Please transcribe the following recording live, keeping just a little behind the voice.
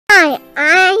Hi,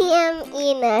 I am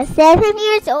Ina, 7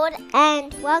 years old,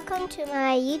 and welcome to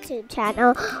my YouTube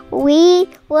channel. We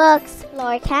will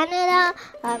explore Canada,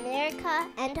 America,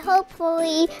 and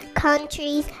hopefully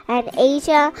countries and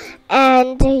Asia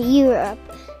and Europe.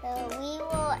 We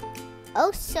will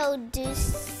also do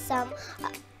some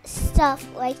stuff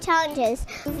like challenges,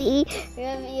 movie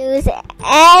reviews,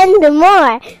 and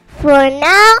more. For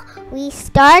now, we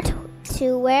start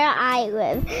to where I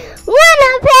live,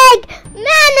 Winnipeg,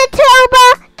 Manitoba,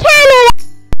 Canada.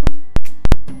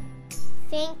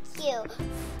 Thank you.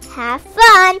 Have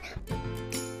fun.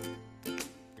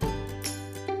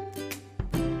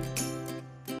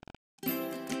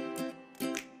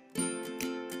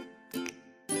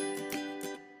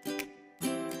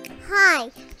 Hi,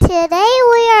 today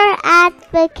we are at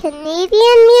the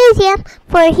Canadian Museum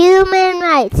for Human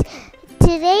Rights.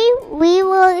 Today we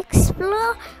will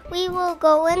explore. We will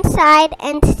go inside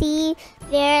and see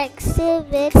their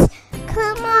exhibits.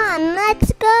 Come on,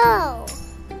 let's go.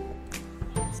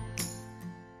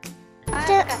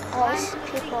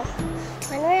 People.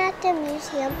 When we're at the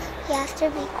museum, you have to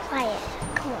be quiet.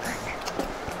 Come on.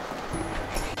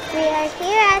 We are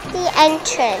here at the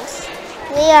entrance.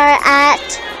 We are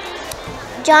at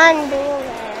John Brewer.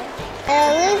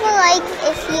 Leave a like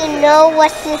if you know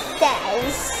what this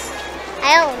says.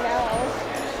 I don't know.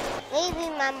 Maybe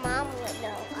my mom would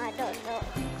know. I don't know.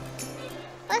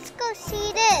 Let's go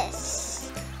see this.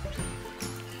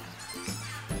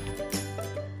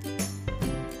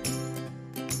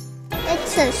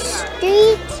 It's a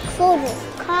street full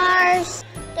of cars.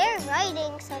 They're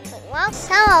writing something. Well,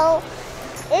 so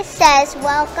it says,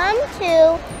 "Welcome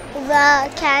to the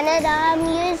Canada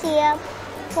Museum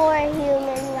for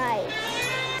Human Rights."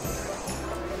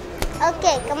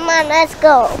 Okay, come on, let's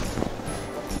go.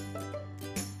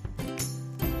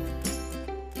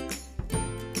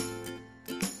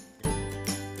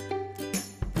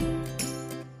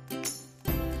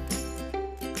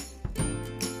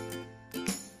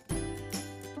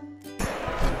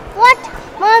 What?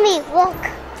 Mommy, look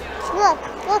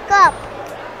up.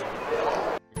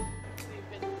 We've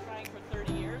been trying for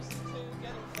 30 years to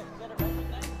get it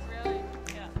recognized. Really?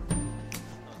 Yeah.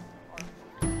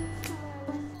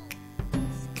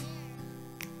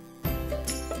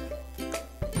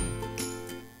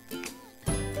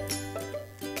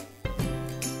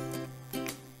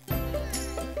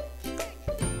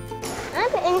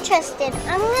 I'm interested.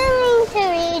 I'm going to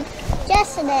read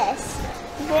just this.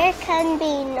 There can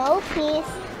be no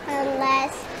peace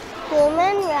unless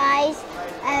human rights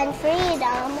and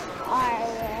freedom are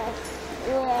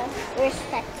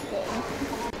respected.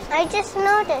 I just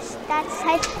noticed that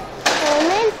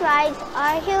women's rights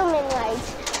are human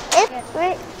rights. If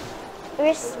we're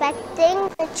respecting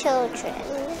the children.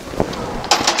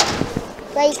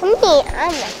 Like me,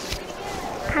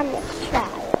 I'm a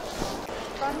child.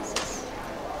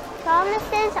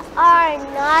 Promises are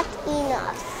not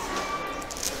enough.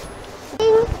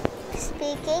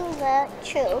 Speaking the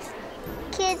truth.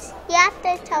 Kids, you have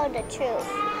to tell the truth.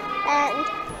 And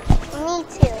me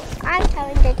too. I'm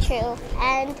telling the truth.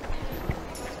 And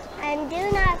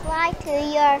do not lie to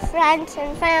your friends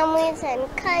and families and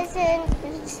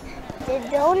cousins.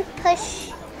 Don't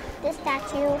push the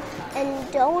statue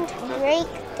and don't break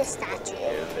the statue.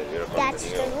 That's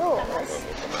the rules.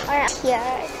 Or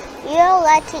here, you're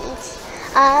allowed to eat.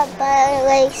 But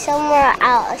like somewhere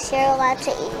else, you're allowed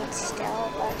to eat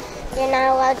still, but you're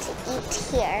not allowed to eat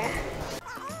here.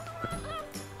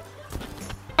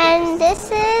 And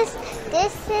this is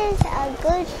a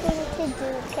good thing to do,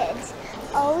 kids.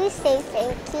 Always say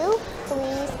thank you,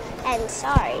 please, and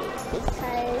sorry,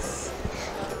 because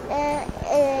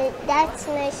that's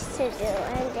nice to do.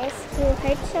 And if you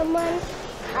hurt someone,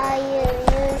 you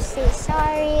say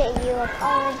sorry, you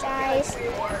apologize,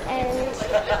 and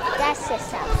that's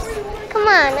yourself. Come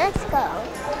on, let's go.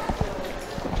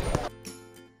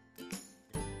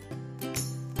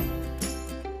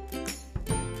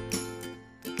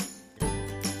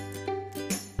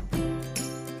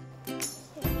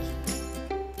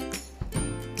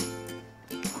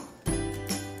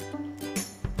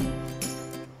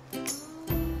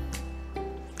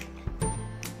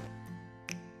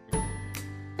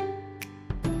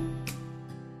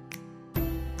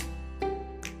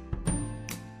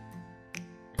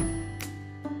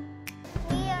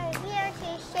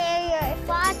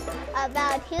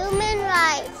 About human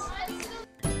rights.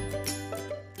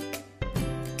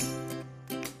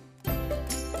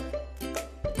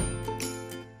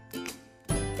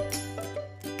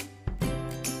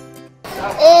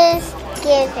 Is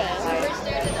giving.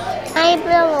 I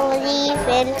believe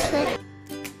in.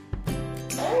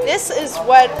 This is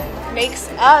what makes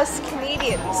us Canadians.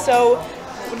 Canadians. So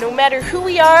no matter who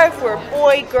we are, if we're a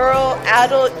boy, girl,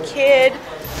 adult, kid,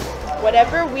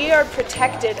 whatever, we are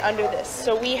protected under this.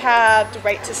 So we have the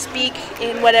right to speak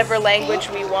in whatever language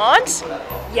we want.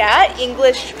 Yeah,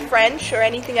 English, French, or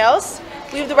anything else.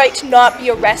 We have the right to not be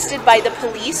arrested by the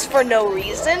police for no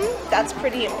reason. That's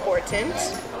pretty important.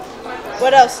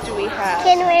 What else do we have?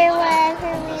 Can wear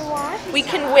whatever we want. We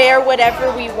can wear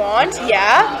whatever we want,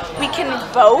 yeah. We can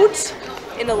vote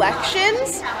in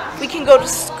elections. We can go to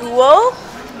school,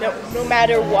 no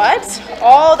matter what.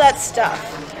 All that stuff.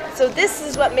 So this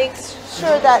is what makes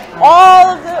sure that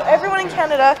everyone in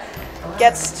Canada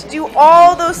gets to do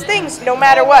all those things, no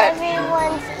matter what.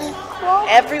 Everyone's equal.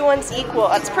 Everyone's equal.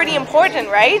 That's pretty important,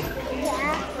 right?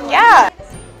 Yeah. Yeah.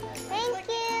 Thank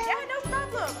you. Yeah, no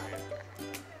problem.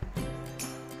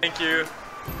 Thank you.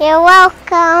 You're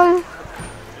welcome.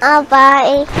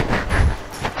 Bye.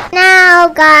 Now,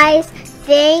 guys,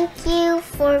 thank you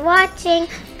for watching.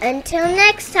 Until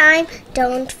next time,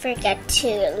 don't forget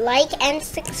to like and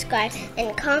subscribe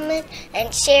and comment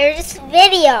and share this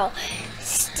video.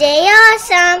 Stay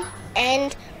awesome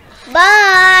and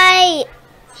bye.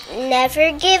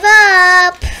 Never give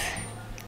up.